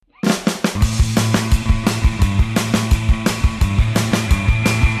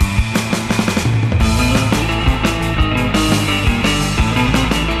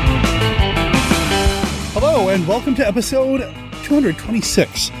welcome to episode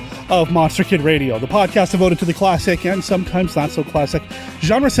 226 of Monster Kid Radio, the podcast devoted to the classic and sometimes not so classic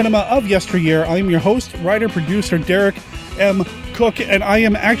genre cinema of yesteryear. I am your host, writer, producer, Derek M. Cook, and I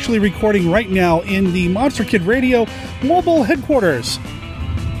am actually recording right now in the Monster Kid Radio mobile headquarters.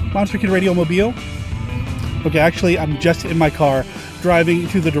 Monster Kid Radio Mobile? Okay, actually, I'm just in my car driving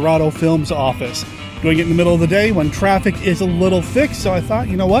to the Dorado Films office. Doing it in the middle of the day when traffic is a little thick, so I thought,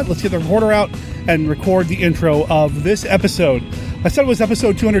 you know what, let's get the recorder out and record the intro of this episode. I said it was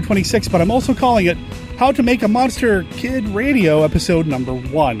episode 226, but I'm also calling it How to Make a Monster Kid Radio episode number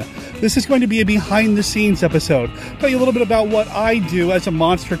 1. This is going to be a behind-the-scenes episode. Tell you a little bit about what I do as a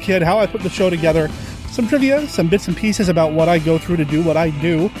monster kid, how I put the show together, some trivia, some bits and pieces about what I go through to do what I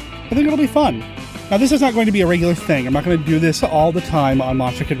do. I think it'll be fun. Now, this is not going to be a regular thing. I'm not going to do this all the time on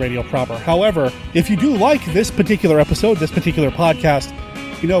Monster Kid Radio proper. However, if you do like this particular episode, this particular podcast,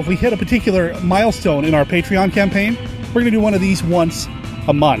 you know, if we hit a particular milestone in our Patreon campaign, we're going to do one of these once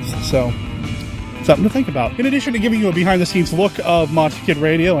a month. So, something to think about. In addition to giving you a behind-the-scenes look of Monster Kid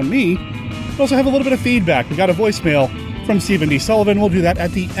Radio and me, we also have a little bit of feedback. We got a voicemail from Stephen D. Sullivan. We'll do that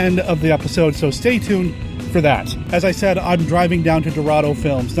at the end of the episode, so stay tuned for that. As I said, I'm driving down to Dorado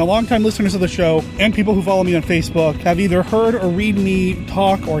Films. Now, longtime listeners of the show and people who follow me on Facebook have either heard or read me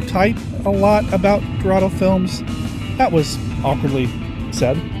talk or type a lot about Dorado Films. That was awkwardly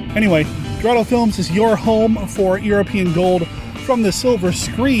said. Anyway, Dorado Films is your home for European gold from the silver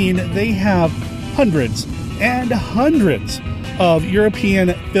screen. They have hundreds and hundreds of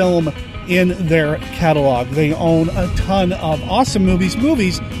European film in their catalog. They own a ton of awesome movies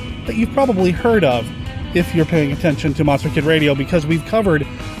that you've probably heard of if you're paying attention to Monster Kid Radio, because we've covered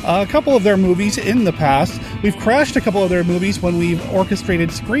a couple of their movies in the past. We've crashed a couple of their movies when we've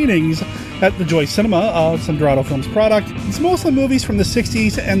orchestrated screenings at the Joy Cinema of some Dorado Films product. It's mostly movies from the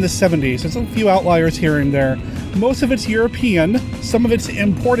 60s and the 70s. There's a few outliers here and there. Most of it's European. Some of it's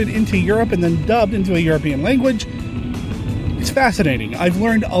imported into Europe and then dubbed into a European language. It's fascinating. I've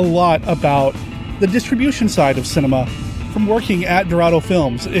learned a lot about the distribution side of cinema from working at Dorado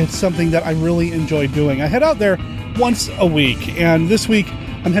Films. It's something that I really enjoy doing. I head out there once a week, and this week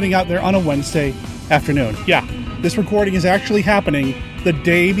I'm heading out there on a Wednesday afternoon. Yeah, this recording is actually happening the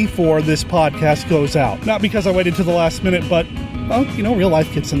day before this podcast goes out. Not because I waited to the last minute, but, well, you know, real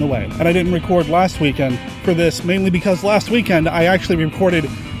life gets in the way. And I didn't record last weekend for this, mainly because last weekend I actually recorded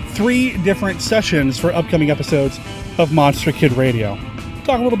 3 different sessions for upcoming episodes of Monster Kid Radio.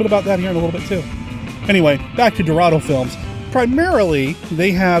 Talk a little bit about that here in a little bit too. Anyway, back to Dorado Films. Primarily,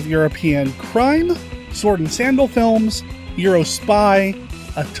 they have European crime, sword and sandal films, Euro spy,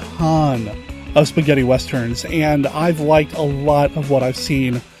 a ton of spaghetti westerns, and I've liked a lot of what I've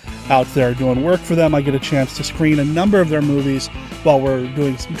seen out there doing work for them. I get a chance to screen a number of their movies while we're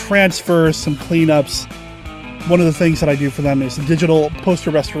doing some transfers, some cleanups. One of the things that I do for them is digital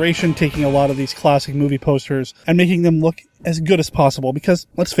poster restoration, taking a lot of these classic movie posters and making them look as good as possible, because,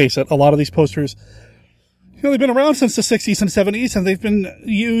 let's face it, a lot of these posters, you know, they've been around since the 60s and 70s, and they've been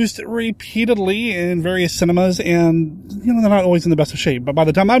used repeatedly in various cinemas, and, you know, they're not always in the best of shape. But by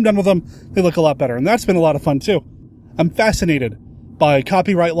the time I'm done with them, they look a lot better, and that's been a lot of fun, too. I'm fascinated by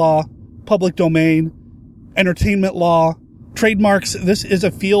copyright law, public domain, entertainment law, trademarks. This is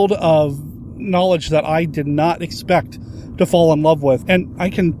a field of knowledge that I did not expect to fall in love with, and I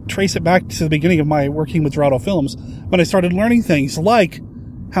can trace it back to the beginning of my working with Dorado Films, when I started learning things like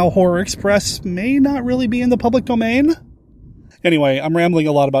how Horror Express may not really be in the public domain. Anyway, I'm rambling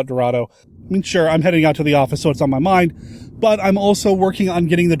a lot about Dorado. I mean, sure, I'm heading out to the office, so it's on my mind, but I'm also working on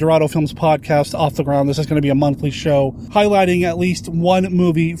getting the Dorado Films podcast off the ground. This is going to be a monthly show highlighting at least one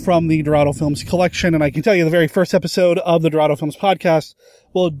movie from the Dorado Films collection, and I can tell you the very first episode of the Dorado Films podcast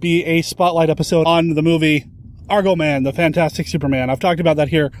will be a spotlight episode on the movie Argo Man, the Fantastic Superman. I've talked about that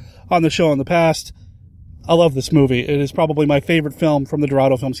here on the show in the past. I love this movie. It is probably my favorite film from the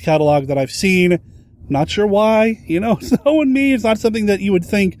Dorado Films catalog that I've seen. Not sure why. You know, it's knowing me, it's not something that you would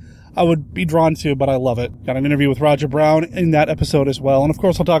think I would be drawn to, but I love it. Got an interview with Roger Brown in that episode as well. And of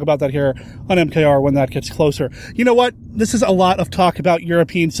course, I'll talk about that here on MKR when that gets closer. You know what? This is a lot of talk about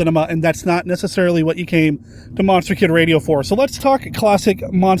European cinema, and that's not necessarily what you came to Monster Kid Radio for. So let's talk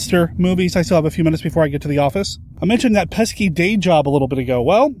classic monster movies. I still have a few minutes before I get to the office. I mentioned that pesky day job a little bit ago.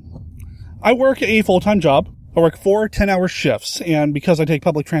 Well, I work a full-time job. I work 4 10-hour shifts, and because I take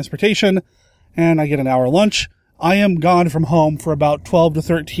public transportation and I get an hour lunch, I am gone from home for about 12 to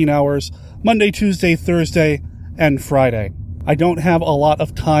 13 hours, Monday, Tuesday, Thursday, and Friday. I don't have a lot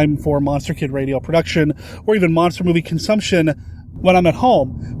of time for Monster Kid Radio production or even monster movie consumption when I'm at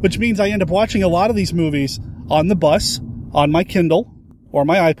home, which means I end up watching a lot of these movies on the bus, on my Kindle, or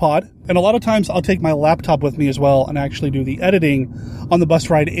my iPod, and a lot of times I'll take my laptop with me as well and actually do the editing on the bus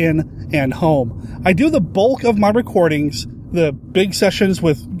ride in and home. I do the bulk of my recordings, the big sessions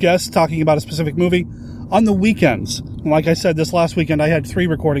with guests talking about a specific movie, on the weekends. And like I said, this last weekend I had 3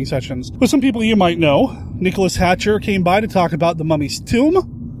 recording sessions with some people you might know. Nicholas Hatcher came by to talk about The Mummy's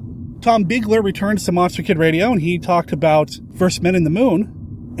Tomb. Tom Biegler returns to Monster Kid Radio, and he talked about First Men in the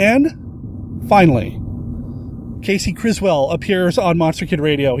Moon. And finally, Casey Criswell appears on Monster Kid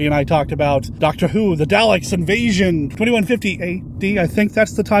Radio. He and I talked about Doctor Who, The Daleks Invasion, 2150 AD, I think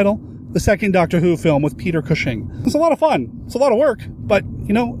that's the title. The second Doctor Who film with Peter Cushing. It's a lot of fun. It's a lot of work, but,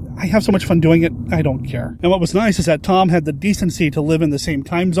 I have so much fun doing it, I don't care. And what was nice is that Tom had the decency to live in the same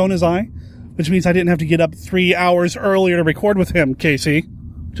time zone as I, which means I didn't have to get up 3 hours earlier to record with him, Casey.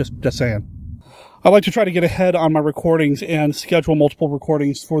 Just saying. I like to try to get ahead on my recordings and schedule multiple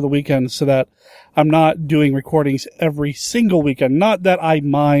recordings for the weekend so that I'm not doing recordings every single weekend. Not that I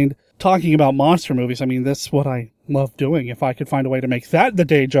mind talking about monster movies. I mean, that's what I love doing. If I could find a way to make that the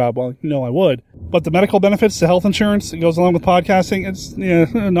day job, well, I would. But the medical benefits, the health insurance that goes along with podcasting, it's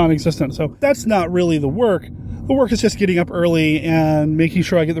non-existent. So that's not really the work. The work is just getting up early and making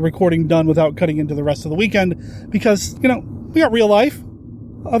sure I get the recording done without cutting into the rest of the weekend because, we got real life,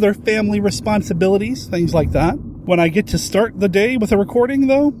 other family responsibilities, things like that. When I get to start the day with a recording,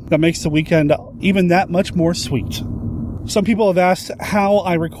 though, that makes the weekend even that much more sweet. Some people have asked how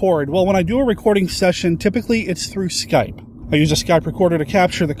I record. Well, when I do a recording session, typically it's through Skype. I use a Skype recorder to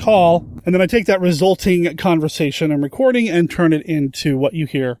capture the call, and then I take that resulting conversation and recording and turn it into what you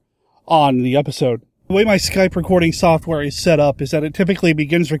hear on the episode. The way my Skype recording software is set up is that it typically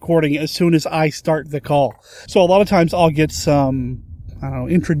begins recording as soon as I start the call. So a lot of times I'll get some,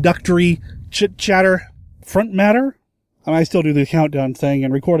 introductory chit-chatter front matter. And I still do the countdown thing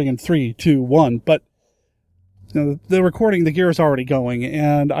and recording in 3, 2, 1, but the recording, the gear is already going,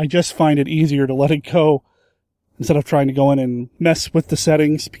 and I just find it easier to let it go instead of trying to go in and mess with the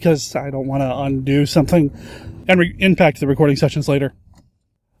settings because I don't want to undo something and impact the recording sessions later.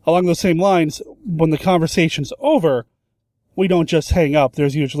 Along those same lines, when the conversation's over, we don't just hang up.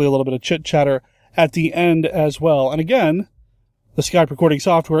 There's usually a little bit of chit-chatter at the end as well. And again, the Skype recording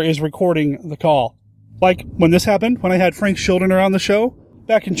software is recording the call. Like when this happened, when I had Frank Schildner on the show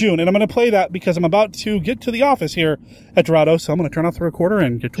back in June. And I'm going to play that because I'm about to get to the office here at Dorado, so I'm going to turn off the recorder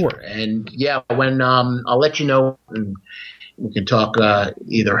and get to work. And yeah, when I'll let you know, we can talk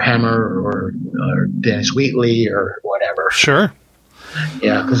either Hammer or Dennis Wheatley or whatever. Sure.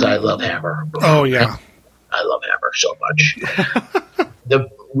 Yeah, because I love Hammer. Oh, yeah. I love Hammer so much. The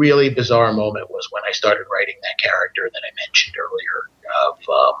really bizarre moment was when I started writing that character that I mentioned earlier of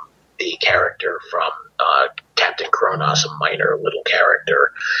the character from Captain Kronos, a minor little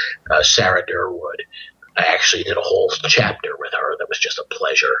character, Sarah Durwood. I actually did a whole chapter with her that was just a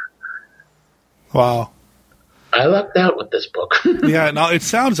pleasure. Wow. I lucked out with this book. Yeah, no, it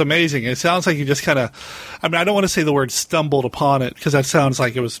sounds amazing. It sounds like you just kind of, I don't want to say the word stumbled upon it because that sounds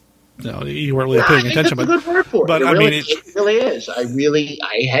like it was, you weren't really paying attention. That's a good word for it. But it really is.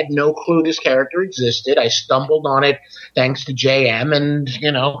 I had no clue this character existed. I stumbled on it thanks to JM and,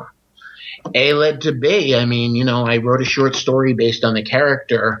 A led to B. I wrote a short story based on the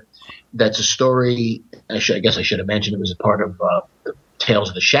character. That's a story, I guess I should have mentioned it was a part of the Tales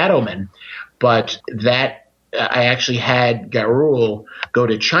of the Shadowmen. But that I actually had Garul go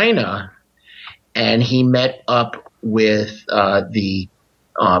to China, and he met up with the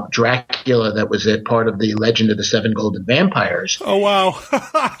Dracula that was a part of the Legend of the Seven Golden Vampires. Oh, wow.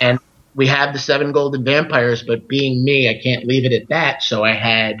 And we have the Seven Golden Vampires, but being me, I can't leave it at that. So I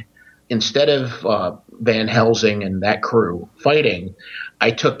had, instead of Van Helsing and that crew fighting,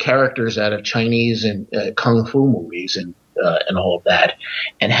 I took characters out of Chinese and Kung Fu movies and all of that,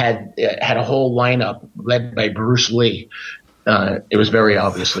 and had a whole lineup led by Bruce Lee. It was very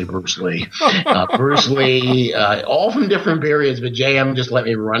obviously Bruce Lee. Bruce Lee, all from different periods, but JM just let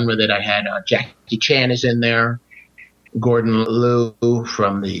me run with it. I had Jackie Chan is in there, Gordon Liu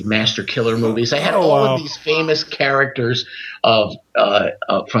from the Master Killer movies. I had all of these famous characters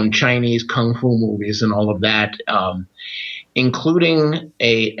from Chinese Kung Fu movies and all of that, including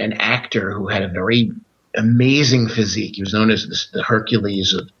an actor who had a very amazing physique. He was known as the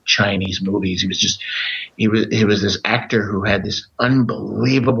Hercules of Chinese movies. He was this actor who had this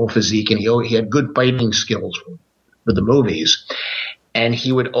unbelievable physique, and he had good fighting skills for the movies. And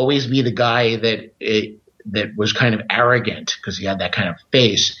he would always be the guy that was kind of arrogant because he had that kind of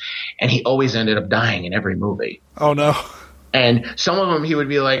face, and he always ended up dying in every movie. Oh no. And some of them he would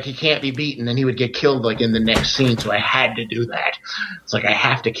be like, he can't be beaten, and he would get killed like in the next scene. So I had to do that. It's like, I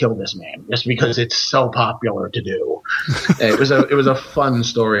have to kill this man just because it's so popular to do. It was a fun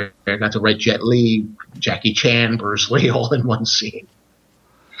story. I got to write Jet Li, Jackie Chan, Bruce Lee all in one scene.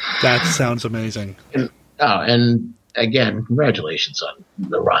 That sounds amazing. And again, congratulations on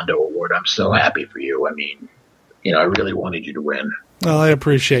the Rondo Award. I'm so happy for you. I mean, I really wanted you to win. Well, I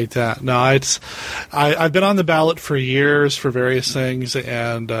appreciate that. No, I've been on the ballot for years for various things,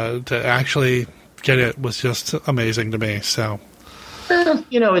 and to actually get it was just amazing to me. So,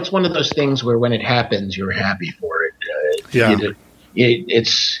 it's one of those things where when it happens, you're happy for it. Yeah. You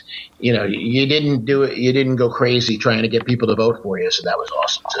didn't do it. You didn't go crazy trying to get people to vote for you. So that was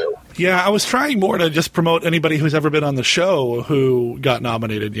awesome too. Yeah, I was trying more to just promote anybody who's ever been on the show who got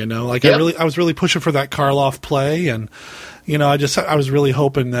nominated. I was really pushing for that Karloff play, and I was really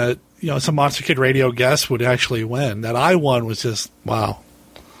hoping that some Monster Kid Radio guest would actually win. That I won was just wow.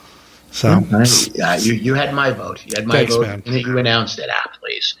 So yeah, you had my vote. You had my thanks, vote, man. and you announced it.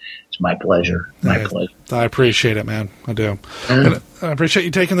 Please. It's my pleasure. My pleasure. I appreciate it, man. I do. And I appreciate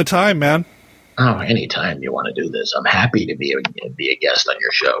you taking the time, man. Oh, anytime you want to do this, I'm happy to be a guest on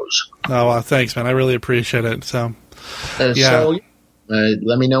your shows. Oh, well, thanks, man. I really appreciate it. So,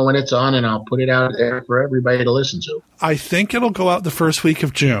 let me know when it's on, and I'll put it out there for everybody to listen to. I think it'll go out the first week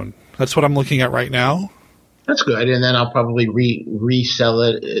of June. That's what I'm looking at right now. That's good, and then I'll probably resell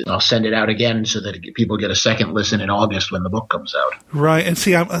it. I'll send it out again so that people get a second listen in August when the book comes out. Right, and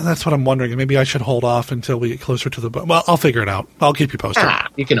see, that's what I'm wondering. Maybe I should hold off until we get closer to the book. Well, I'll figure it out. I'll keep you posted.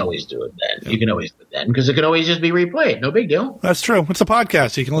 You can always do it then. Yeah. You can always do it then, because it can always just be replayed. No big deal. That's true. It's a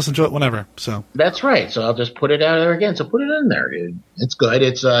podcast. You can listen to it whenever. So that's right. So I'll just put it out there again. So put it in there. It's good.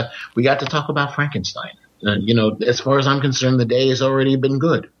 It's we got to talk about Frankenstein. As far as I'm concerned, the day has already been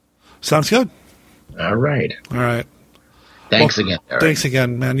good. Sounds good. All right. Thanks again, Eric. Thanks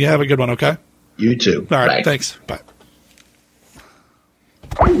again, man. You have a good one, okay? You too. All right. Bye. Thanks. Bye.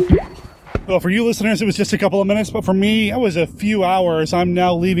 Well, for you listeners, it was just a couple of minutes, but for me, it was a few hours. I'm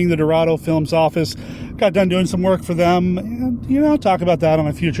now leaving the Dorado Films office. Got done doing some work for them, and, I'll talk about that on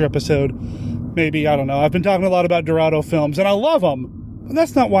a future episode. Maybe, I don't know. I've been talking a lot about Dorado Films, and I love them, but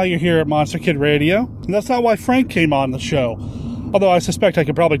that's not why you're here at Monster Kid Radio, and that's not why Frank came on the show. Although I suspect I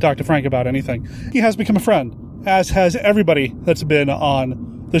could probably talk to Frank about anything. He has become a friend, as has everybody that's been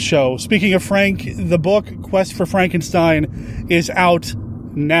on the show. Speaking of Frank, the book, Quest for Frankenstein, is out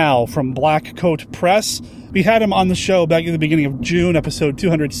now from Black Coat Press. We had him on the show back at the beginning of June, episode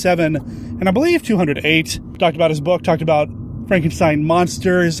 207, and I believe 208. Talked about his book, talked about Frankenstein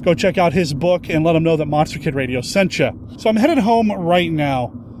monsters. Go check out his book and let him know that Monster Kid Radio sent you. So I'm headed home right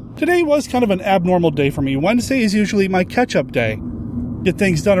now. Today was kind of an abnormal day for me. Wednesday is usually my catch-up day. Get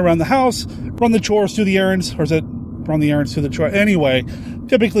things done around the house, run the chores, do the errands, or is it run the errands, do the chores? Anyway,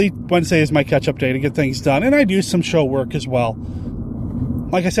 typically Wednesday is my catch-up day to get things done, and I do some show work as well.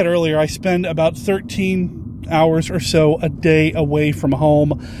 Like I said earlier, I spend about 13 hours or so a day away from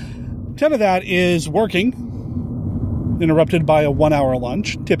home. 10 of that is working, interrupted by a 1-hour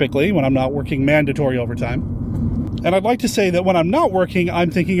lunch, typically, when I'm not working mandatory overtime. And I'd like to say that when I'm not working,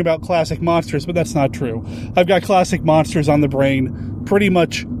 I'm thinking about classic monsters, but that's not true. I've got classic monsters on the brain pretty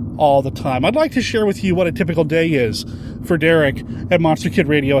much all the time. I'd like to share with you what a typical day is for Derek at Monster Kid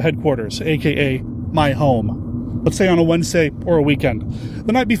Radio headquarters, aka my home. Let's say on a Wednesday or a weekend.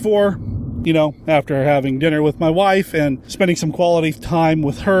 The night before, after having dinner with my wife and spending some quality time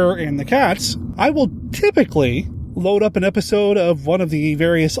with her and the cats, I will typically load up an episode of one of the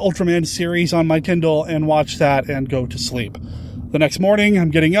various Ultraman series on my Kindle and watch that and go to sleep. The next morning,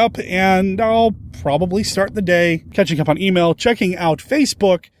 I'm getting up and I'll probably start the day catching up on email, checking out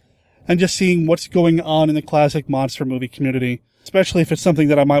Facebook, and just seeing what's going on in the classic monster movie community, especially if it's something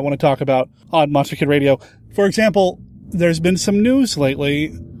that I might want to talk about on Monster Kid Radio. For example, there's been some news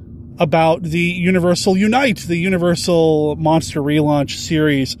lately about the Universal Unite, the Universal Monster relaunch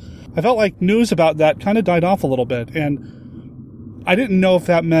series. I felt like news about that kind of died off a little bit, and I didn't know if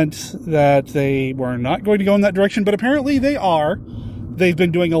that meant that they were not going to go in that direction, but apparently they are. They've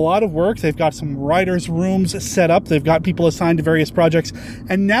been doing a lot of work. They've got some writers' rooms set up. They've got people assigned to various projects,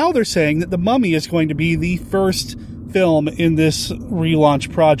 and now they're saying that The Mummy is going to be the first film in this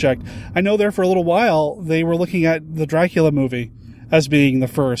relaunch project. I know there for a little while they were looking at the Dracula movie as being the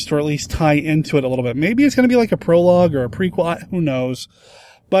first, or at least tie into it a little bit. Maybe it's going to be like a prologue or a prequel, who knows.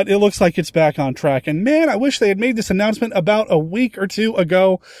 But it looks like it's back on track. And man, I wish they had made this announcement about a week or two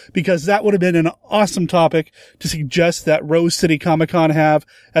ago, because that would have been an awesome topic to suggest that Rose City Comic Con have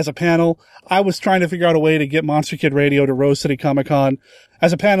as a panel. I was trying to figure out a way to get Monster Kid Radio to Rose City Comic Con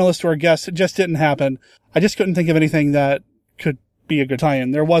as a panelist or a guest. It just didn't happen. I just couldn't think of anything that could be a good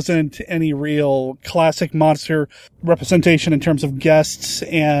tie-in. There wasn't any real classic monster representation in terms of guests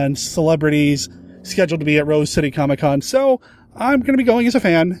and celebrities scheduled to be at Rose City Comic Con. So I'm going to be going as a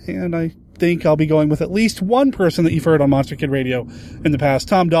fan, and I think I'll be going with at least one person that you've heard on Monster Kid Radio in the past.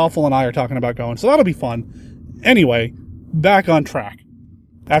 Tom Doffel and I are talking about going, so that'll be fun. Anyway, back on track.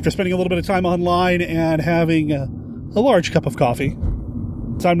 After spending a little bit of time online and having a large cup of coffee,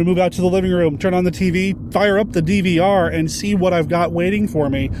 time to move out to the living room, turn on the TV, fire up the DVR, and see what I've got waiting for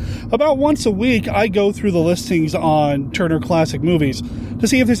me. About once a week, I go through the listings on Turner Classic Movies to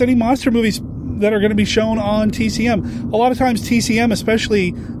see if there's any monster movies that are going to be shown on TCM. A lot of times TCM,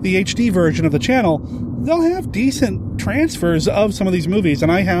 especially the HD version of the channel, they'll have decent transfers of some of these movies,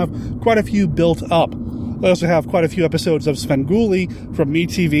 and I have quite a few built up. I also have quite a few episodes of Svengoolie from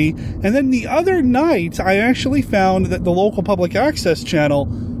MeTV. And then the other night, I actually found that the local public access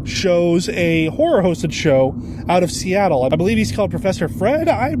channel shows a horror-hosted show out of Seattle. I believe he's called Professor Fred.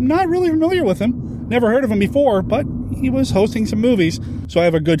 I'm not really familiar with him. Never heard of him before, but he was hosting some movies. So I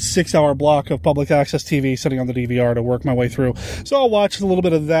have a good 6-hour block of public access TV sitting on the DVR to work my way through. So I'll watch a little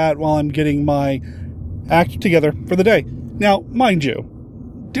bit of that while I'm getting my act together for the day. Now, mind you,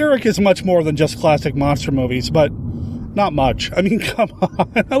 Derek is much more than just classic monster movies, but not much. I mean, come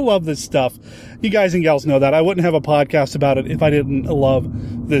on. I love this stuff. You guys and gals know that. I wouldn't have a podcast about it if I didn't love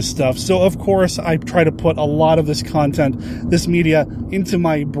this stuff. So, of course, I try to put a lot of this content, this media, into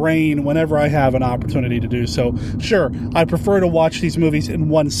my brain whenever I have an opportunity to do so. Sure, I prefer to watch these movies in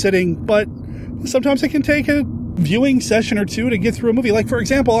one sitting, but sometimes I can take a viewing session or two to get through a movie. Like, for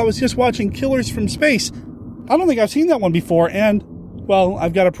example, I was just watching Killers from Space. I don't think I've seen that one before, and well,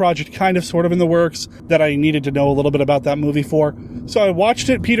 I've got a project kind of sort of in the works that I needed to know a little bit about that movie for. So I watched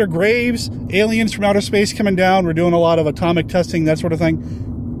it. Peter Graves, aliens from outer space coming down. We're doing a lot of atomic testing, that sort of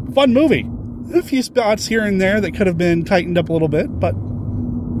thing. Fun movie. A few spots here and there that could have been tightened up a little bit, but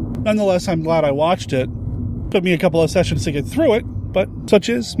nonetheless, I'm glad I watched it. Took me a couple of sessions to get through it, but such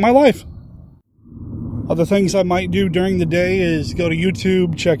is my life. Other things I might do during the day is go to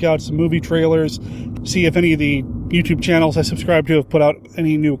YouTube, check out some movie trailers, see if any of the YouTube channels I subscribe to have put out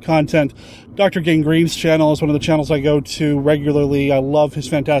any new content. Dr. Gangrene's channel is one of the channels I go to regularly. I love his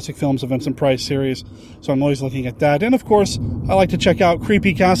Fantastic Films of Vincent Price series, so I'm always looking at that. And, of course, I like to check out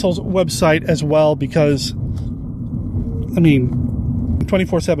Creepy Castle's website as well because,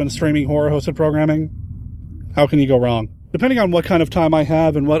 24/7 streaming horror-hosted programming, how can you go wrong? Depending on what kind of time I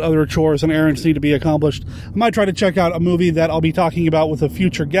have and what other chores and errands need to be accomplished, I might try to check out a movie that I'll be talking about with a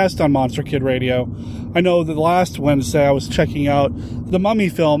future guest on Monster Kid Radio. I know that last Wednesday I was checking out the Mummy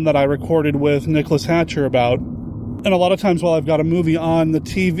film that I recorded with Nicholas Hatcher about. And a lot of times while I've got a movie on the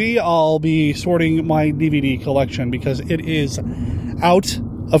TV, I'll be sorting my DVD collection because it is out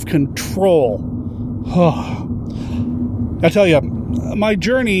of control. I tell you, my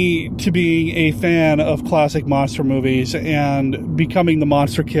journey to being a fan of classic monster movies and becoming the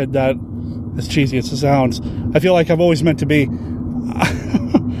monster kid that, as cheesy as it sounds, I feel like I've always meant to be.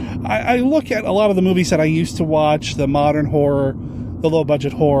 I look at a lot of the movies that I used to watch, the modern horror, the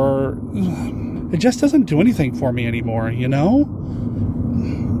low-budget horror. It just doesn't do anything for me anymore, you know?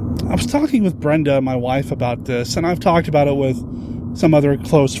 I was talking with Brenda, my wife, about this, and I've talked about it with some other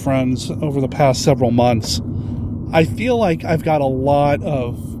close friends over the past several months. I feel like I've got a lot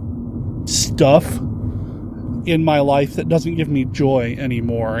of stuff in my life that doesn't give me joy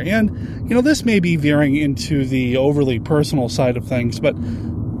anymore. And, this may be veering into the overly personal side of things, but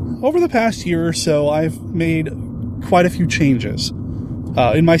over the past year or so, I've made quite a few changes.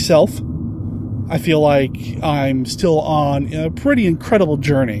 In myself, I feel like I'm still on a pretty incredible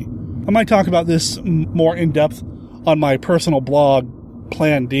journey. I might talk about this more in depth on my personal blog,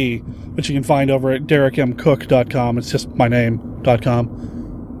 Plan D, which you can find over at DerekMCook.com. It's just my name.com.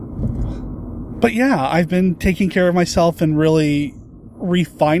 But yeah, I've been taking care of myself and really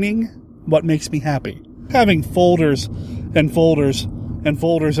refining what makes me happy. Having folders and folders and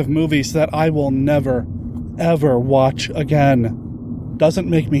folders of movies that I will never, ever watch again doesn't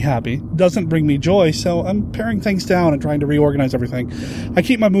make me happy, doesn't bring me joy, so I'm paring things down and trying to reorganize everything. I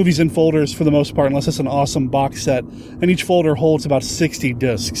keep my movies in folders for the most part, unless it's an awesome box set, and each folder holds about 60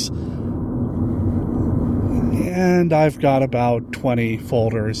 discs. And I've got about 20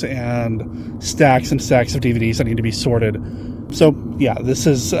 folders and stacks of DVDs that need to be sorted. So, yeah, this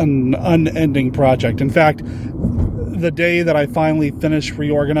is an unending project. In fact, the day that I finally finish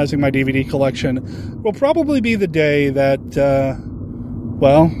reorganizing my DVD collection will probably be the day that,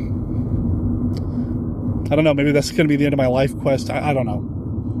 I don't know, maybe that's going to be the end of my life quest. I don't know.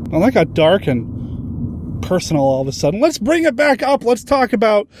 Well, that got dark and personal all of a sudden. Let's bring it back up. Let's talk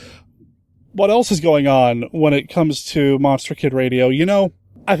about what else is going on when it comes to Monster Kid Radio? You know,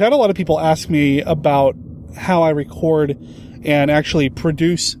 I've had a lot of people ask me about how I record and actually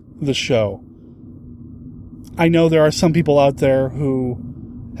produce the show. I know there are some people out there who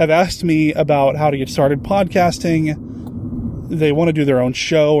have asked me about how to get started podcasting. They want to do their own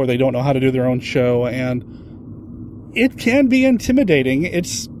show, or they don't know how to do their own show, and it can be intimidating.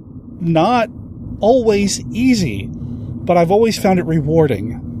 It's not always easy, but I've always found it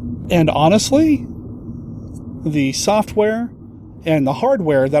rewarding. And honestly, the software and the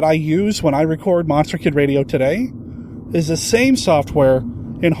hardware that I use when I record Monster Kid Radio today is the same software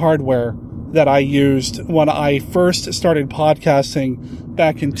and hardware that I used when I first started podcasting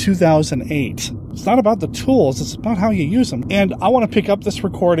back in 2008. It's not about the tools, it's about how you use them. And I want to pick up this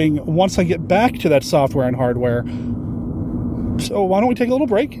recording once I get back to that software and hardware. So why don't we take a little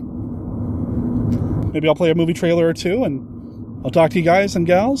break? Maybe I'll play a movie trailer or two, and I'll talk to you guys and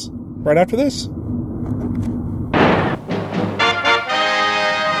gals right after this.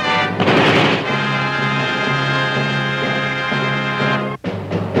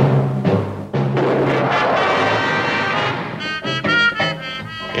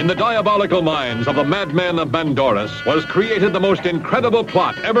 In the diabolical minds of the madmen of Mandorus was created the most incredible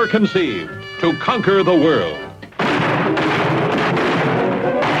plot ever conceived to conquer the world.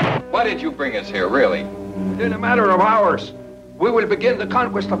 Why did you bring us here, really? In a matter of hours, we will begin the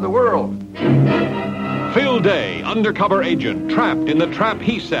conquest of the world. Phil Day, undercover agent, trapped in the trap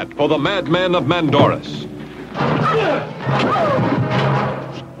he set for the madmen of Mandorus.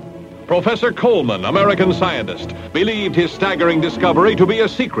 Professor Coleman, American scientist, believed his staggering discovery to be a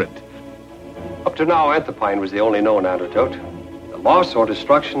secret. Up to now, anthraquinone was the only known antidote. The loss or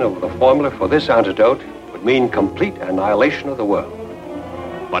destruction of the formula for this antidote would mean complete annihilation of the world.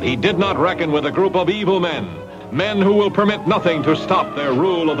 But he did not reckon with a group of evil men, men who will permit nothing to stop their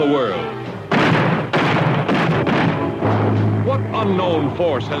rule of the world. What unknown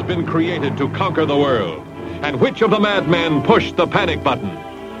force has been created to conquer the world? And which of the madmen pushed the panic button?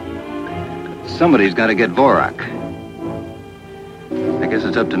 Somebody's got to get Vorak. I guess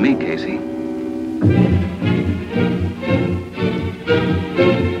it's up to me, Casey.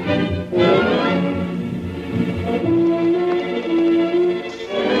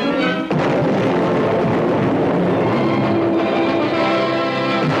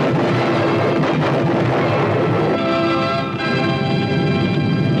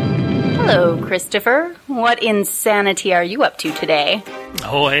 Hello, Christopher. What insanity are you up to today?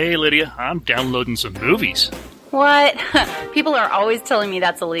 Oh, hey, Lydia. I'm downloading some movies. What? People are always telling me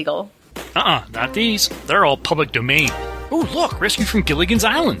that's illegal. Not these. They're all public domain. Oh, look, Rescue from Gilligan's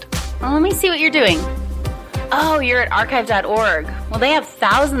Island. Well, let me see what you're doing. Oh, you're at archive.org. Well, they have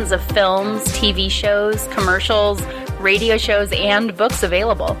thousands of films, TV shows, commercials, radio shows, and books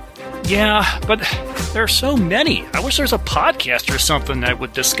available. Yeah, but there are so many. I wish there was a podcast or something that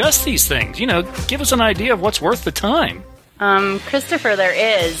would discuss these things. You know, give us an idea of what's worth the time. Christopher, there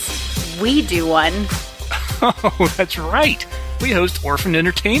is. We do one. Oh, that's right. We host Orphan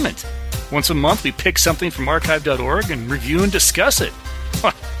Entertainment. Once a month, we pick something from archive.org and review and discuss it.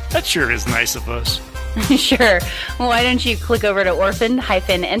 That sure is nice of us. Sure. Why don't you click over to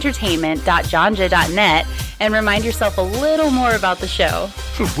orphan-entertainment.janja.net and remind yourself a little more about the show.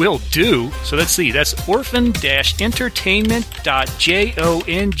 Will do. So let's see. That's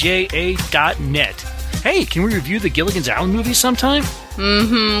orphan-entertainment.jonja.net. Hey, can we review the Gilligan's Island movie sometime?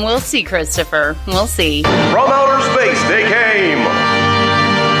 We'll see, Christopher. We'll see. From outer space they came,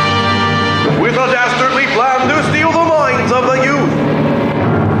 with a dastardly plan to steal the minds of the youth.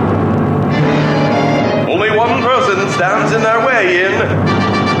 Only one person stands in their way in.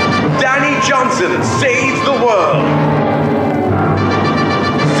 Danny Johnson saves the world.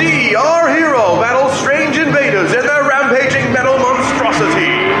 See our hero battle strange invaders in their rampaging metal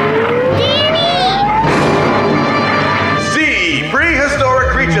monstrosity. See prehistoric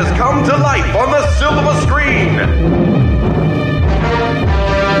creatures come to life on the silver screen.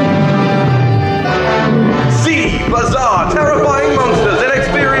 See bizarre, terrifying monsters and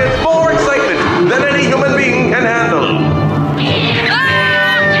experience more excitement than any human being can handle.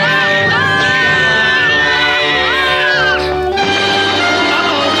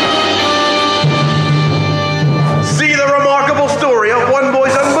 See the remarkable story of one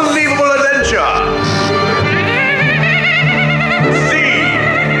boy's unbelievable adventure. See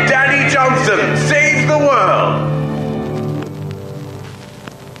Danny Johnson saves the world.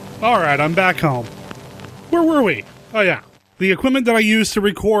 All right, I'm back home. Where were we? Oh, yeah. The equipment that I use to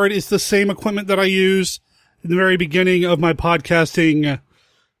record is the same equipment that I used in the very beginning of my podcasting.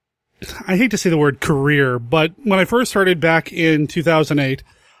 I hate to say the word career, but when I first started back in 2008,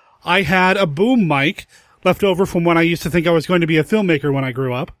 I had a boom mic left over from when I used to think I was going to be a filmmaker when I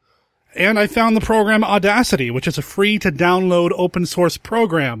grew up. And I found the program Audacity, which is a free-to-download open-source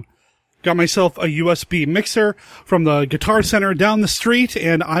program. Got myself a USB mixer from the Guitar Center down the street,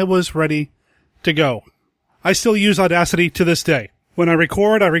 and I was ready to go. I still use Audacity to this day. When I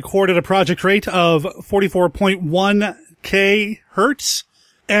record at a project rate of 44.1 kHz.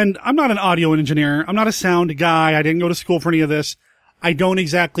 And I'm not an audio engineer. I'm not a sound guy. I didn't go to school for any of this. I don't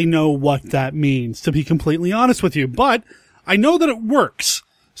exactly know what that means, to be completely honest with you. But I know that it works.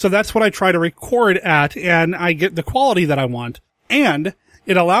 So that's what I try to record at, and I get the quality that I want. And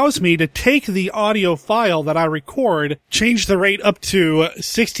it allows me to take the audio file that I record, change the rate up to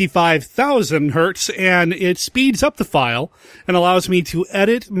 65,000 hertz, and it speeds up the file and allows me to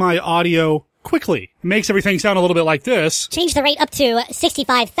edit my audio quickly. It makes everything sound a little bit like this. Change the rate up to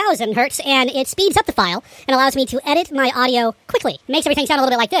 65,000 hertz, and it speeds up the file and allows me to edit my audio quickly. It makes everything sound a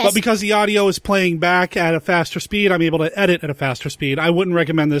little bit like this. But because the audio is playing back at a faster speed, I'm able to edit at a faster speed. I wouldn't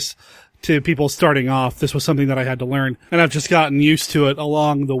recommend this to people starting off. This was something that I had to learn, and I've just gotten used to it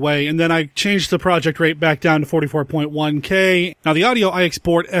along the way. And then I changed the project rate back down to 44.1K. Now the audio I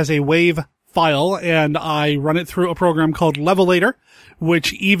export as a WAV file, and I run it through a program called Levelator,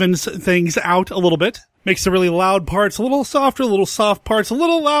 which evens things out a little bit. Makes the really loud parts a little softer, little soft parts a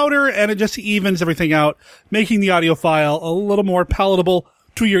little louder, and it just evens everything out, making the audio file a little more palatable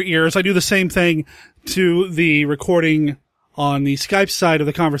to your ears. I do the same thing to the recording on the Skype side of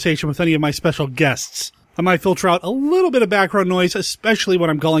the conversation with any of my special guests. I might filter out a little bit of background noise, especially when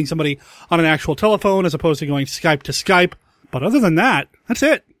I'm calling somebody on an actual telephone as opposed to going Skype to Skype. But other than that, that's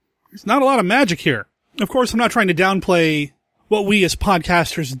it. There's not a lot of magic here. Of course, I'm not trying to downplay what we as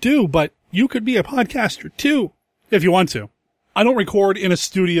podcasters do, but you could be a podcaster too, if you want to. I don't record in a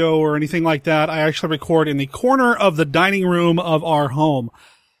studio or anything like that. I actually record in the corner of the dining room of our home.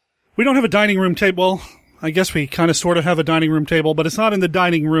 We don't have a dining room table. Well, I guess we kind of sort of have a dining room table, but it's not in the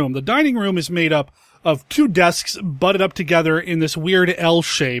dining room. The dining room is made up of two desks butted up together in this weird L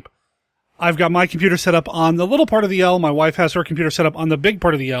shape. I've got my computer set up on the little part of the L. My wife has her computer set up on the big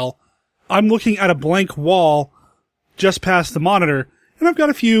part of the L. I'm looking at a blank wall just past the monitor, and I've got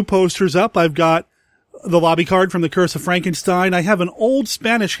a few posters up. I've got the lobby card from The Curse of Frankenstein. I have an old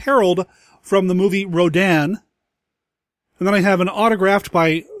Spanish Herald from the movie Rodan. And then I have an autographed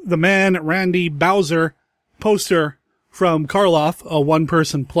by the man Randy Bowser poster from Karloff, a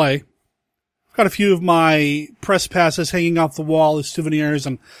one-person play. I've got a few of my press passes hanging off the wall as souvenirs,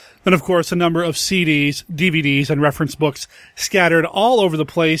 and then, of course, a number of CDs, DVDs, and reference books scattered all over the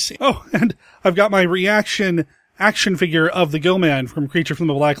place. Oh, and I've got my reaction action figure of the Go-Man from Creature from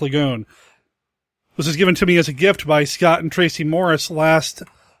the Black Lagoon. This was given to me as a gift by Scott and Tracy Morris last,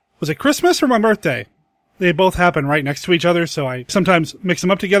 was it Christmas or my birthday? They both happen right next to each other, so I sometimes mix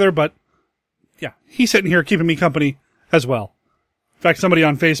them up together, but yeah, he's sitting here keeping me company as well. In fact, somebody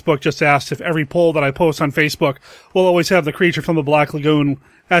on Facebook just asked if every poll that I post on Facebook will always have the Creature from the Black Lagoon.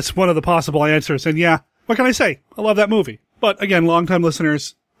 That's one of the possible answers. And yeah, what can I say? I love that movie. But again, longtime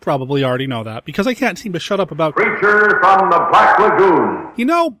listeners probably already know that because I can't seem to shut up about Creature from the Black Lagoon. You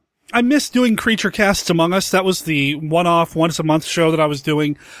know, I miss doing Creature Casts Among Us. That was the one-off, once-a-month show that I was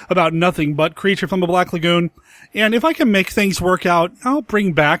doing about nothing but Creature from the Black Lagoon. And if I can make things work out, I'll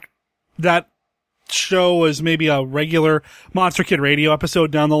bring back that show as maybe a regular Monster Kid Radio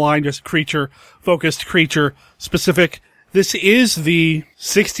episode down the line, just creature-focused, creature-specific. This is the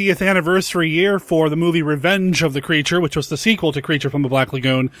 60th anniversary year for the movie Revenge of the Creature, which was the sequel to Creature from the Black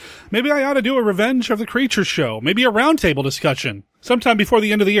Lagoon. Maybe I ought to do a Revenge of the Creature show. Maybe a roundtable discussion sometime before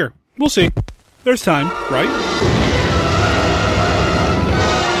the end of the year. We'll see. There's time, right?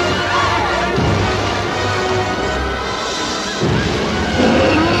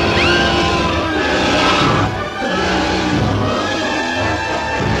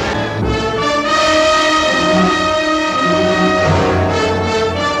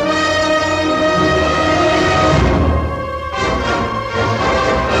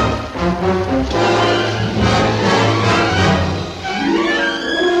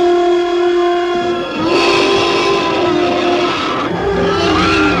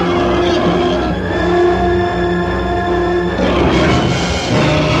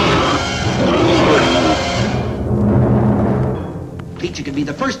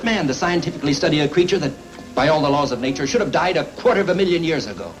 The first man to scientifically study a creature that, by all the laws of nature, should have died 250,000 years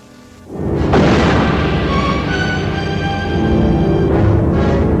ago.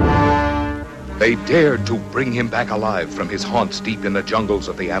 They dared to bring him back alive from his haunts deep in the jungles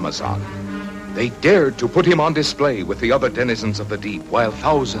of the Amazon. They dared to put him on display with the other denizens of the deep, while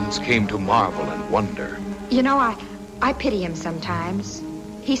thousands came to marvel and wonder. You know, I pity him sometimes.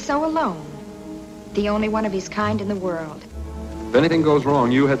 He's so alone. The only one of his kind in the world. If anything goes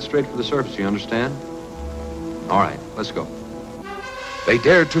wrong, you head straight for the surface, you understand? All right, let's go. They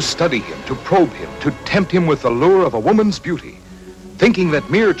dared to study him, to probe him, to tempt him with the lure of a woman's beauty, thinking that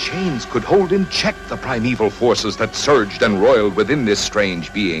mere chains could hold in check the primeval forces that surged and roiled within this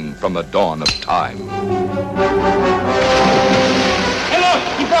strange being from the dawn of time. Hey, look!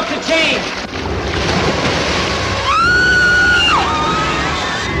 He broke the chain!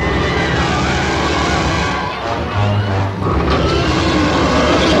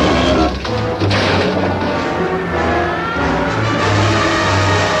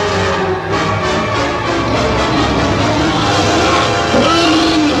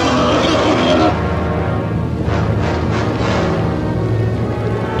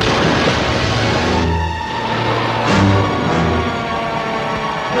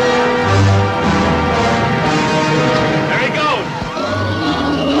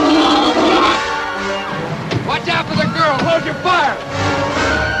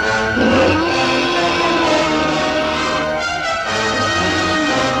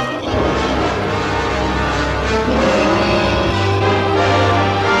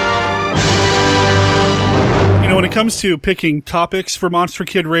 When it comes to picking topics for Monster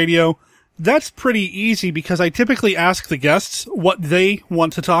Kid Radio, that's pretty easy because I typically ask the guests what they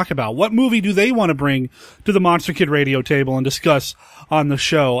want to talk about. What movie do they want to bring to the Monster Kid Radio table and discuss on the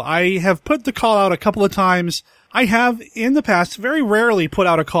show? I have put the call out a couple of times. I have, in the past, very rarely put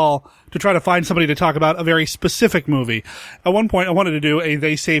out a call to try to find somebody to talk about a very specific movie. At one point, I wanted to do a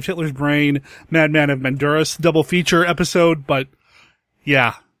They Saved Hitler's Brain, Madman of Manduras double feature episode, but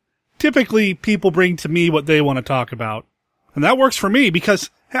yeah. Typically, people bring to me what they want to talk about. And that works for me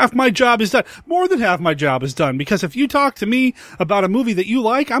because half my job is done. More than half my job is done. Because if you talk to me about a movie that you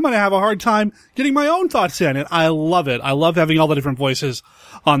like, I'm going to have a hard time getting my own thoughts in. And I love it. I love having all the different voices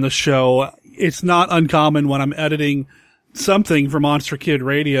on the show. It's not uncommon when I'm editing something for Monster Kid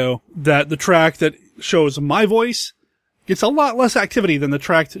Radio that the track that shows my voice gets a lot less activity than the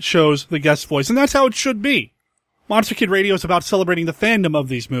track that shows the guest voice. And that's how it should be. Monster Kid Radio is about celebrating the fandom of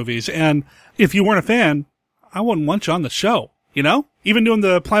these movies, and if you weren't a fan, I wouldn't want you on the show, you know? Even doing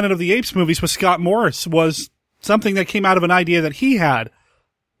the Planet of the Apes movies with Scott Morris was something that came out of an idea that he had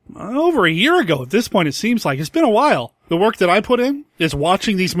over a year ago. At this point, it seems like. It's been a while. The work that I put in is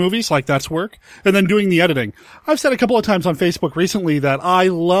watching these movies, like that's work, and then doing the editing. I've said a couple of times on Facebook recently that I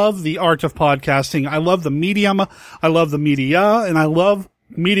love the art of podcasting. I love the medium, I love the media, and I love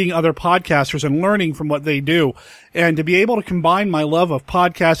meeting other podcasters and learning from what they do. And to be able to combine my love of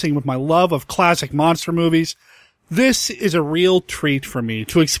podcasting with my love of classic monster movies, this is a real treat for me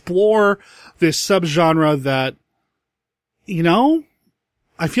to explore this subgenre that, you know,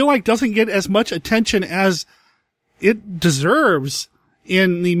 I feel like doesn't get as much attention as it deserves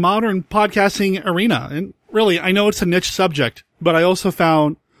in the modern podcasting arena. And really, I know it's a niche subject, but I've also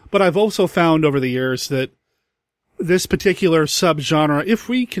found over the years that this particular subgenre, if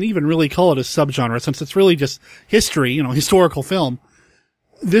we can even really call it a subgenre, since it's really just history, you know, historical film,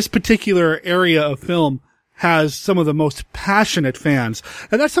 this particular area of film has some of the most passionate fans.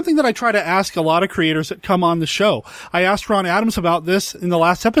 And that's something that I try to ask a lot of creators that come on the show. I asked Ron Adams about this in the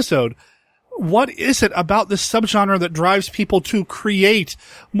last episode. What is it about this subgenre that drives people to create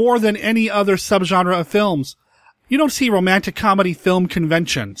more than any other subgenre of films? You don't see romantic comedy film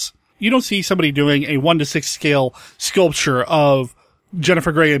conventions. You don't see somebody doing a 1:6 scale sculpture of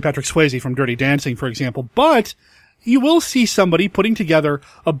Jennifer Grey and Patrick Swayze from Dirty Dancing, for example, but you will see somebody putting together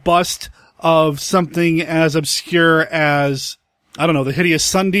a bust of something as obscure as, I don't know, the Hideous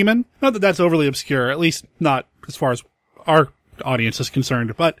Sun Demon. Not that that's overly obscure, at least not as far as our audience is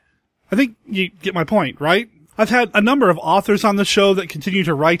concerned, but I think you get my point, right? I've had a number of authors on the show that continue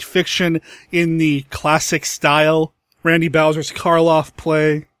to write fiction in the classic style. Randy Bowser's Karloff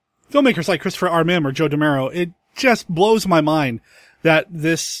play. Filmmakers like Christopher R. Mihm or Joe DeMero. It just blows my mind that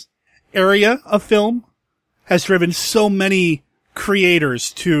this area of film has driven so many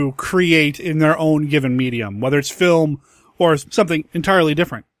creators to create in their own given medium, whether it's film or something entirely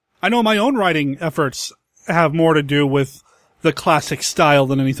different. I know my own writing efforts have more to do with the classic style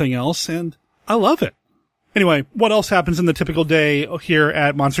than anything else, and I love it. Anyway, what else happens in the typical day here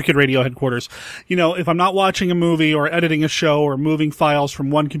at Monster Kid Radio headquarters? You know, if I'm not watching a movie or editing a show or moving files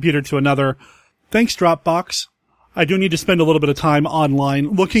from one computer to another, thanks Dropbox. I do need to spend a little bit of time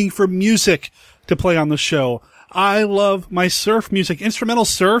online looking for music to play on the show. I love my surf music. Instrumental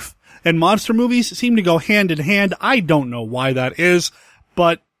surf and monster movies seem to go hand in hand. I don't know why that is,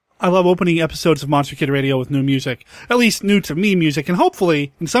 but I love opening episodes of Monster Kid Radio with new music. At least new to me music, and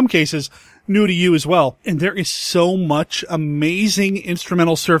hopefully, in some cases, new to you as well. And there is so much amazing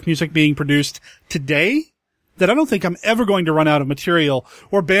instrumental surf music being produced today that I don't think I'm ever going to run out of material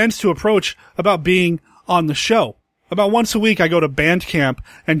or bands to approach about being on the show. About once a week, I go to Bandcamp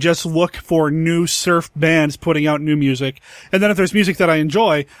and just look for new surf bands putting out new music. And then if there's music that I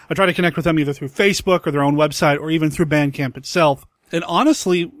enjoy, I try to connect with them either through Facebook or their own website or even through Bandcamp itself. And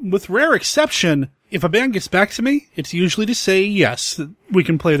honestly, with rare exception, if a band gets back to me, it's usually to say yes, that we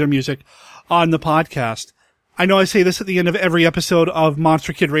can play their music on the podcast. I know I say this at the end of every episode of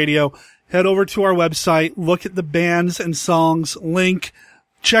Monster Kid Radio. Head over to our website, look at the bands and songs link,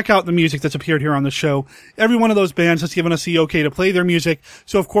 check out the music that's appeared here on the show. Every one of those bands has given us the okay to play their music,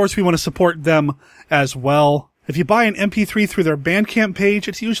 so of course we want to support them as well. If you buy an MP3 through their Bandcamp page,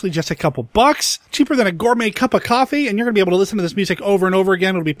 it's usually just a couple bucks, cheaper than a gourmet cup of coffee, and you're going to be able to listen to this music over and over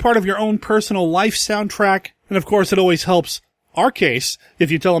again. It'll be part of your own personal life soundtrack, and of course it always helps our case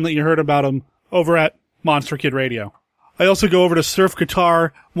if you tell them that you heard about them over at Monster Kid Radio. I also go over to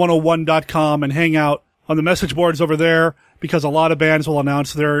surfguitar101.com and hang out on the message boards over there, because a lot of bands will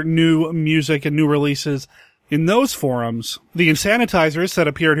announce their new music and new releases in those forums. The Insanitizers that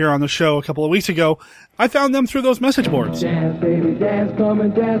appeared here on the show a couple of weeks ago, I found them through those message boards. Dance, baby, dance, come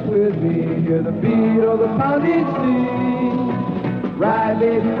and dance with me. Hear the beat of the pounding sea. Ride,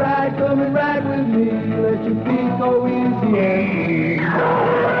 baby, ride, come and ride with me. Let your feet go easy.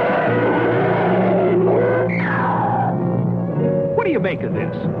 What do you make of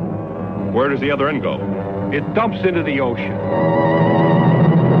this? Where does the other end go? It dumps into the ocean.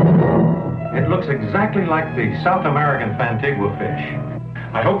 It looks exactly like the South American Fantigua fish.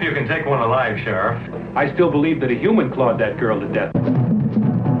 I hope you can take one alive, Sheriff. I still believe that a human clawed that girl to death.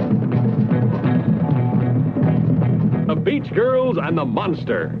 The Beach Girls and the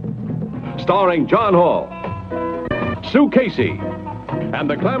Monster, starring John Hall, Sue Casey, and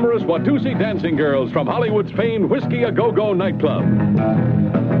the glamorous Watusi dancing girls from Hollywood's famed Whiskey A Go-Go nightclub.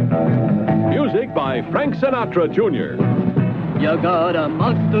 Music by Frank Sinatra Jr. You got a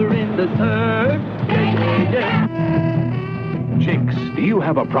monster in the surf. Chicks, do you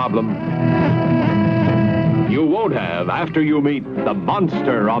have a problem? You won't have after you meet the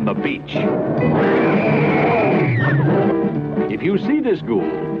monster on the beach. If you see this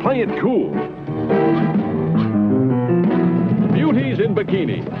ghoul, play it cool. Beauties in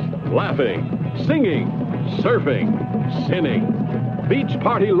bikinis, laughing, singing, surfing, sinning. Beach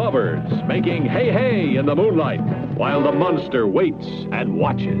party lovers making hey-hey in the moonlight while the monster waits and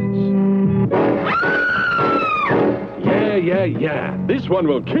watches. Yeah. This one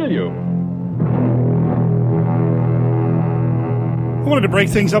will kill you. I wanted to break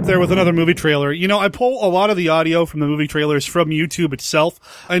things up there with another movie trailer. You know, I pull a lot of the audio from the movie trailers from YouTube itself,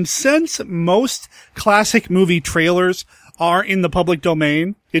 and since most classic movie trailers are in the public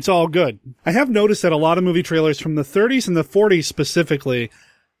domain, it's all good. I have noticed that a lot of movie trailers from the 30s and the 40s specifically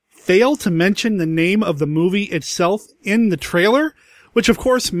fail to mention the name of the movie itself in the trailer, which of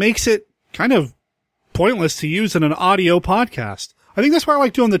course makes it kind of pointless to use in an audio podcast. I think that's why I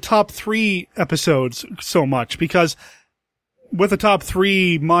like doing the top 3 episodes so much, because with the top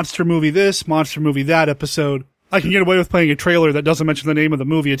 3 monster movie this, monster movie that episode, I can get away with playing a trailer that doesn't mention the name of the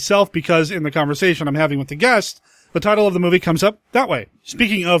movie itself, because in the conversation I'm having with the guest, the title of the movie comes up that way.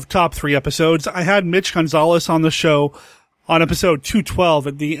 Speaking of top 3 episodes, I had Mitch Gonzalez on the show on episode 212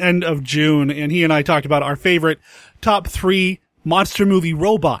 at the end of June, and he and I talked about our favorite top 3 monster movie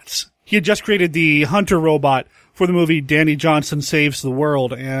robots. He had just created the Hunter robot for the movie Danny Johnson Saves the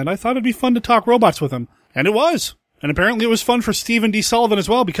World, and I thought it'd be fun to talk robots with him. And it was. And apparently it was fun for Stephen D. Sullivan as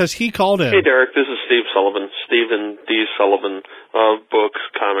well, because he called in. Hey, Derek, this is Steve Sullivan. Stephen D. Sullivan of books,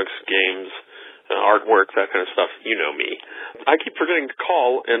 comics, games, artwork, that kind of stuff. You know me. I keep forgetting to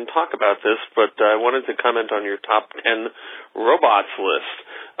call and talk about this, but I wanted to comment on your top 10 robots list.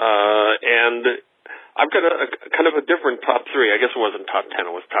 And I've got a kind of a different top 3. I guess it wasn't top 10,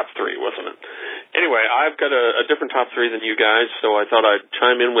 it was top 3, wasn't it? Anyway, I've got a different top 3 than you guys, so I thought I'd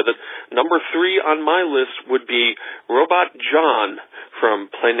chime in with it. Number 3 on my list would be Robot John from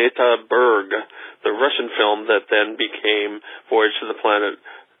Planeta Berg, the Russian film that then became Voyage to the Planet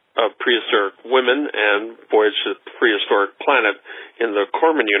of Prehistoric Women and Voyage to the Prehistoric Planet in the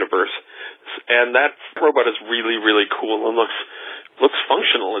Corman universe. And that robot is really, really cool and looks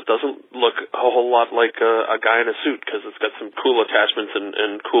functional. It doesn't look a whole lot like a guy in a suit, because it's got some cool attachments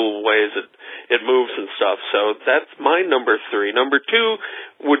and cool ways it moves and stuff. So that's my number 3. Number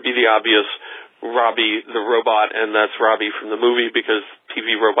 2 would be the obvious Robbie the Robot, and that's Robbie from the movie, because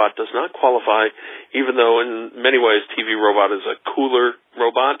TV Robot does not qualify, even though in many ways TV Robot is a cooler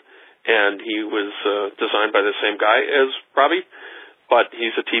robot, and he was designed by the same guy as Robbie. but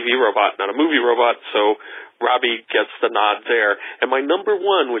he's a TV robot, not a movie robot, so Robbie gets the nod there. And my number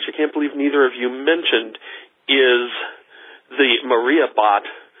one, which I can't believe neither of you mentioned, is the Maria Bot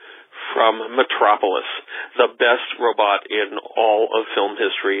from Metropolis, the best robot in all of film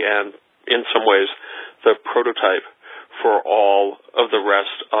history, and in some ways the prototype for all of the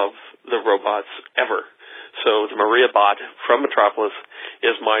rest of the robots ever. So the Maria Bot from Metropolis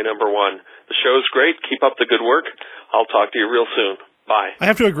is my number one. The show's great. Keep up the good work. I'll talk to you real soon. Bye. I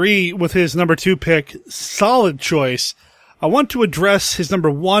have to agree with his number 2 pick. Solid choice. I want to address his number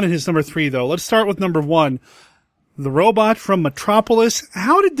 1 and his number 3, though. Let's start with number 1. The robot from Metropolis.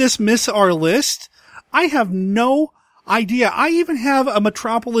 How did this miss our list? I have no idea. I even have a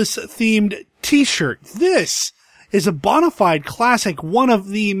Metropolis-themed t-shirt. This is a bona fide classic, one of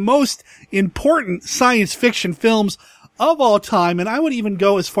the most important science fiction films of all time, and I would even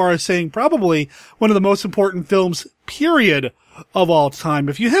go as far as saying probably one of the most important films, period, of all time.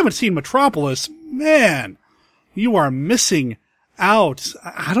 If you haven't seen Metropolis, man, you are missing out.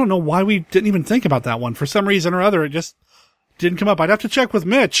 I don't know why we didn't even think about that one. For some reason or other, it just didn't come up. I'd have to check with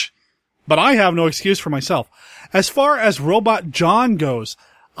Mitch, but I have no excuse for myself. As far as Robot John goes,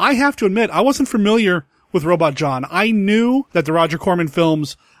 I have to admit, I wasn't familiar with Robot John. I knew that the Roger Corman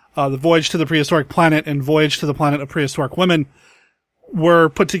films, The Voyage to the Prehistoric Planet and Voyage to the Planet of Prehistoric Women, were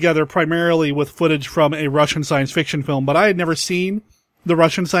put together primarily with footage from a Russian science fiction film, but I had never seen the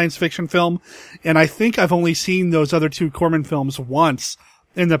Russian science fiction film, and I think I've only seen those other 2 Corman films once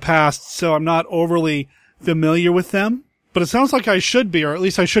in the past, so I'm not overly familiar with them. But it sounds like I should be, or at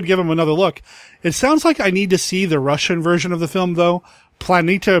least I should give them another look. It sounds like I need to see the Russian version of the film, though.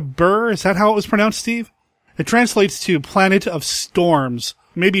 Planeta Burr, is that how it was pronounced, Steve? It translates to Planet of Storms.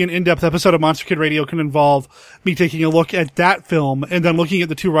 Maybe an in-depth episode of Monster Kid Radio can involve me taking a look at that film and then looking at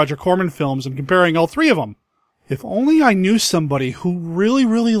the 2 Roger Corman films and comparing all 3 of them. If only I knew somebody who really,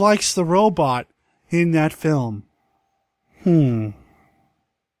 really likes the robot in that film. Well,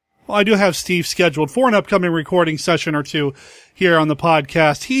 I do have Steve scheduled for an upcoming recording session or 2 here on the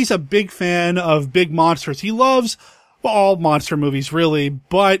podcast. He's a big fan of big monsters. He loves all monster movies, really,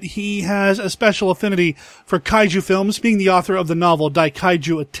 but he has a special affinity for kaiju films, being the author of the novel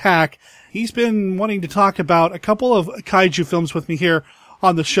Daikaiju Attack. He's been wanting to talk about a couple of kaiju films with me here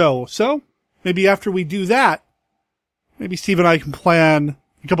on the show. So, maybe after we do that, maybe Steve and I can plan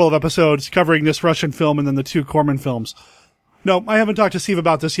a couple of episodes covering this Russian film and then the 2 Corman films. No, I haven't talked to Steve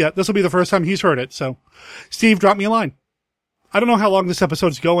about this yet. This will be the first time he's heard it, so Steve, drop me a line. I don't know how long this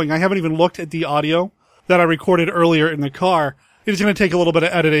episode's going. I haven't even looked at the audio that I recorded earlier in the car. It is going to take a little bit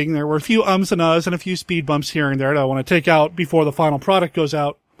of editing. There were a few ums and uhs and a few speed bumps here and there that I want to take out before the final product goes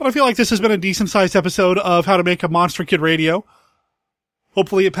out. But I feel like this has been a decent-sized episode of How to Make a Monster Kid Radio.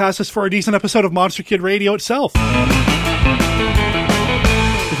 Hopefully it passes for a decent episode of Monster Kid Radio itself.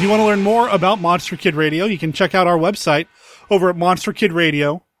 If you want to learn more about Monster Kid Radio, you can check out our website over at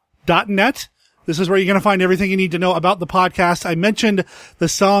monsterkidradio.net. This is where you're going to find everything you need to know about the podcast. I mentioned the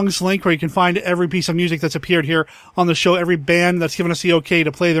songs link where you can find every piece of music that's appeared here on the show, every band that's given us the okay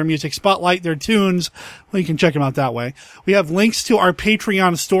to play their music, spotlight their tunes. Well, you can check them out that way. We have links to our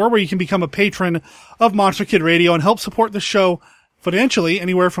Patreon store where you can become a patron of Monster Kid Radio and help support the show financially,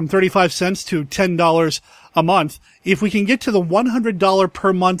 anywhere from 35 cents to $10 a month. If we can get to the $100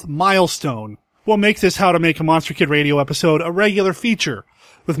 per month milestone, we'll make this How to Make a Monster Kid Radio episode a regular feature,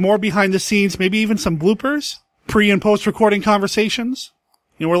 with more behind the scenes, maybe even some bloopers, pre- and post-recording conversations.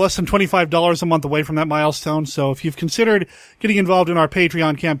 You know, we're less than $25 a month away from that milestone, so if you've considered getting involved in our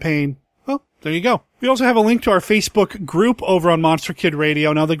Patreon campaign, well, there you go. We also have a link to our Facebook group over on Monster Kid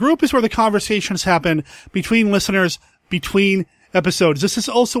Radio. Now, the group is where the conversations happen between listeners, between episodes. This is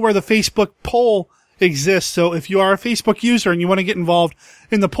also where the Facebook poll exists, so if you are a Facebook user and you want to get involved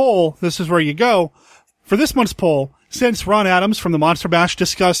in the poll, this is where you go. For this month's poll, since Ron Adams from the Monster Bash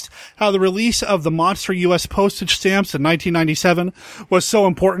discussed how the release of the Monster U.S. postage stamps in 1997 was so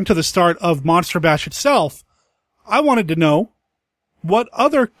important to the start of Monster Bash itself, I wanted to know what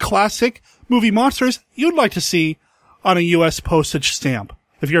other classic movie monsters you'd like to see on a U.S. postage stamp.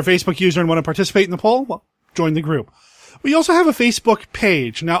 If you're a Facebook user and want to participate in the poll, well, join the group. We also have a Facebook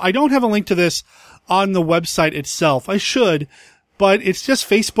page. Now, I don't have a link to this on the website itself. I should, but it's just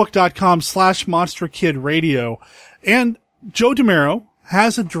facebook.com/monsterkidradio. And Joe DeMero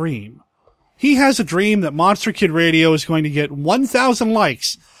has a dream. He has a dream that Monster Kid Radio is going to get 1,000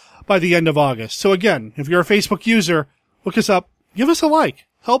 likes by the end of August. So again, if you're a Facebook user, look us up, give us a like.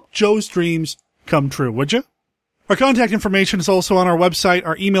 Help Joe's dreams come true, would you? Our contact information is also on our website.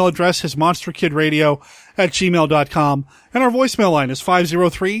 Our email address is monsterkidradio@gmail.com. And our voicemail line is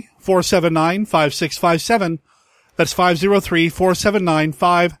 503-479-5657. That's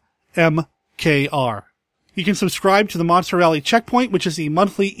 503-479-5MKR. You can subscribe to the Monster Rally Checkpoint, which is the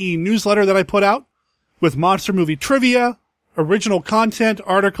monthly e-newsletter that I put out, with monster movie trivia, original content,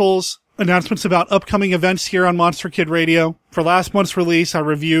 articles, announcements about upcoming events here on Monster Kid Radio. For last month's release, I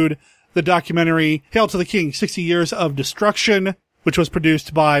reviewed the documentary Hail to the King, 60 Years of Destruction, which was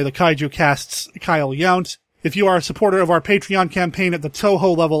produced by the Kaiju Cast's Kyle Yount. If you are a supporter of our Patreon campaign at the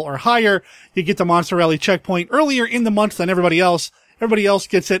Toho level or higher, you get the Monster Rally Checkpoint earlier in the month than everybody else. Everybody else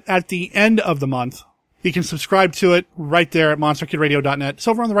gets it at the end of the month. You can subscribe to it right there at monsterkidradio.net. It's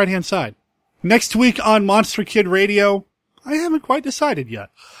over on the right-hand side. Next week on Monster Kid Radio, I haven't quite decided yet.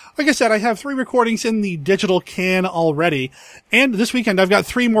 Like I said, I have 3 recordings in the digital can already, and this weekend I've got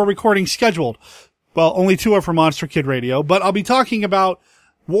 3 more recordings scheduled. Well, only 2 are for Monster Kid Radio, but I'll be talking about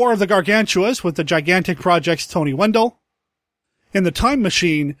War of the Gargantuas with the Gigantic Project's Tony Wendell, and The Time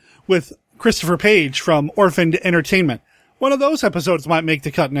Machine with Christopher Page from Orphaned Entertainment. One of those episodes might make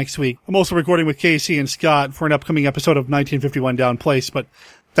the cut next week. I'm also recording with Casey and Scott for an upcoming episode of 1951 Down Place, but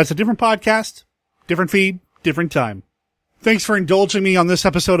that's a different podcast, different feed, different time. Thanks for indulging me on this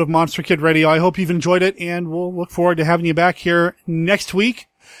episode of Monster Kid Radio. I hope you've enjoyed it, and we'll look forward to having you back here next week.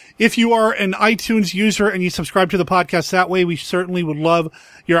 If you are an iTunes user and you subscribe to the podcast that way, we certainly would love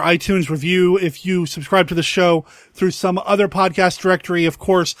your iTunes review. If you subscribe to the show through some other podcast directory, of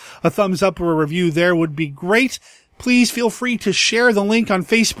course, a thumbs up or a review there would be great. Please feel free to share the link on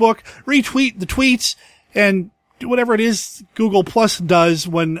Facebook, retweet the tweets, and do whatever it is Google Plus does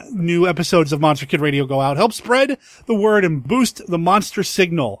when new episodes of Monster Kid Radio go out. Help spread the word and boost the monster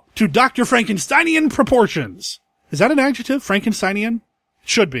signal to Dr. Frankensteinian proportions. Is that an adjective? Frankensteinian?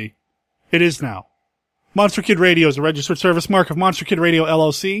 Should be. It is now. Monster Kid Radio is a registered service mark of Monster Kid Radio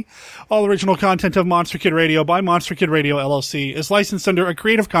LLC. All original content of Monster Kid Radio by Monster Kid Radio LLC is licensed under a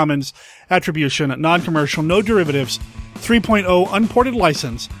Creative Commons Attribution, Non-Commercial, No Derivatives 3.0 Unported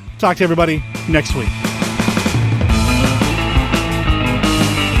license. Talk to everybody next week.